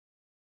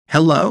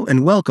Hello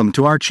and welcome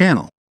to our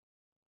channel.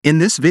 In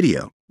this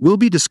video, we'll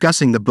be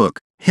discussing the book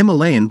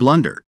Himalayan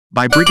Blunder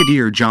by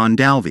Brigadier John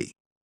Dalby.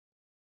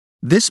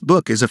 This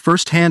book is a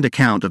first-hand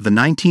account of the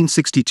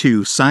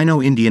 1962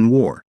 Sino-Indian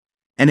War,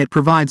 and it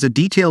provides a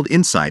detailed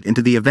insight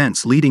into the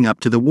events leading up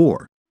to the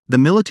war, the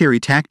military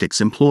tactics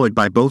employed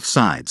by both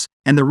sides,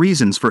 and the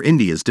reasons for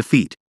India's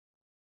defeat.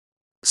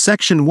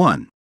 Section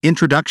 1.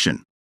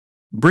 Introduction.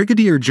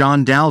 Brigadier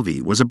John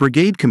Dalby was a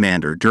brigade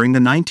commander during the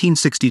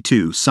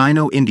 1962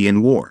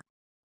 Sino-Indian War.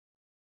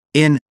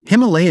 In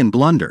Himalayan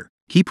Blunder,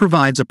 he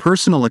provides a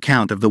personal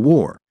account of the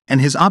war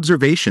and his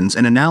observations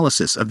and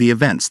analysis of the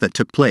events that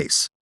took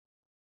place.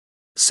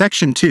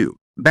 Section 2.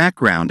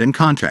 Background and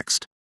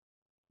context.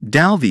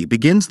 Dalby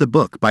begins the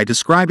book by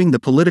describing the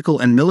political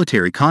and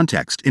military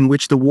context in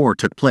which the war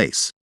took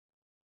place.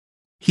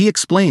 He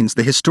explains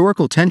the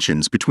historical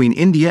tensions between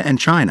India and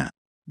China,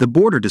 the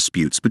border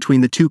disputes between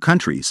the two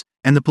countries,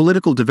 and the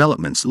political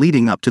developments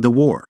leading up to the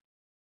war.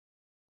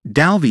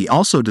 Dalby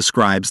also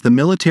describes the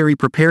military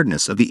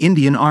preparedness of the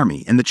Indian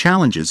Army and the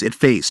challenges it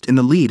faced in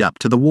the lead-up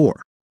to the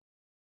war.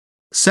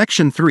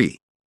 Section 3.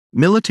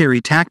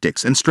 Military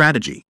Tactics and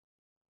Strategy.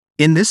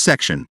 In this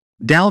section,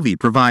 Dalby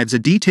provides a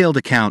detailed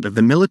account of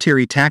the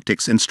military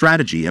tactics and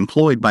strategy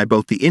employed by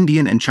both the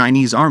Indian and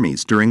Chinese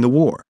armies during the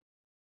war.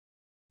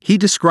 He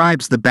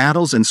describes the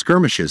battles and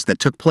skirmishes that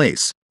took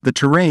place, the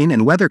terrain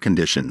and weather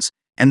conditions,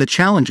 and the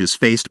challenges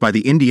faced by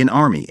the Indian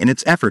Army in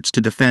its efforts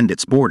to defend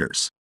its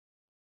borders.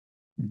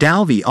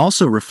 Dalby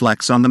also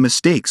reflects on the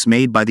mistakes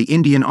made by the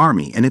Indian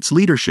Army and its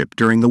leadership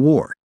during the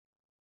war.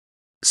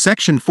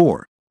 Section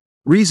 4.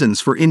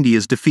 Reasons for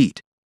India's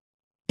defeat.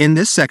 In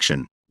this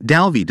section,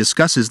 Dalby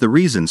discusses the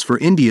reasons for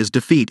India's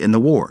defeat in the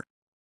war.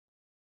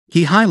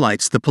 He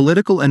highlights the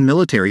political and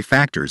military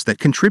factors that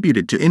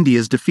contributed to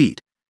India's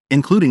defeat,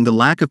 including the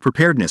lack of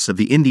preparedness of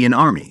the Indian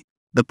Army,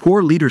 the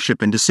poor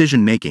leadership and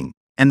decision-making,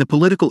 and the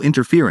political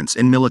interference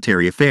in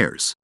military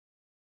affairs.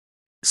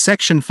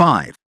 Section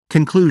 5.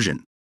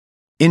 Conclusion.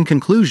 In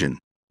conclusion,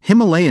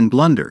 Himalayan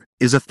Blunder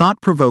is a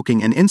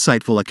thought-provoking and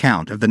insightful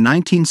account of the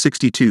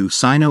 1962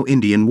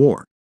 Sino-Indian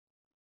War.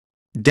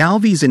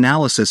 Dalby's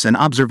analysis and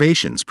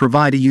observations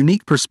provide a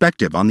unique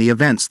perspective on the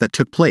events that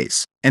took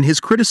place, and his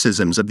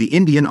criticisms of the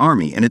Indian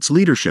Army and its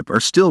leadership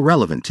are still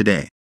relevant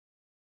today.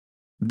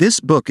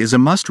 This book is a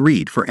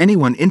must-read for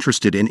anyone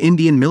interested in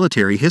Indian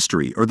military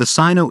history or the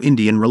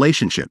Sino-Indian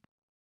relationship.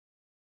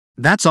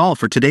 That's all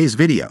for today's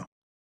video.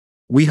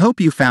 We hope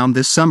you found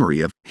this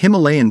summary of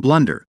Himalayan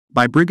Blunder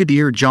by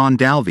Brigadier John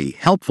Dalby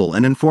helpful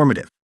and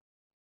informative.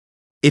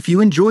 If you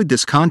enjoyed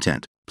this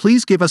content,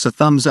 please give us a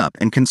thumbs up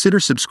and consider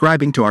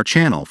subscribing to our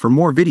channel for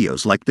more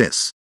videos like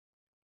this.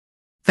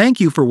 Thank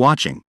you for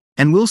watching,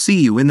 and we'll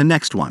see you in the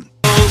next one.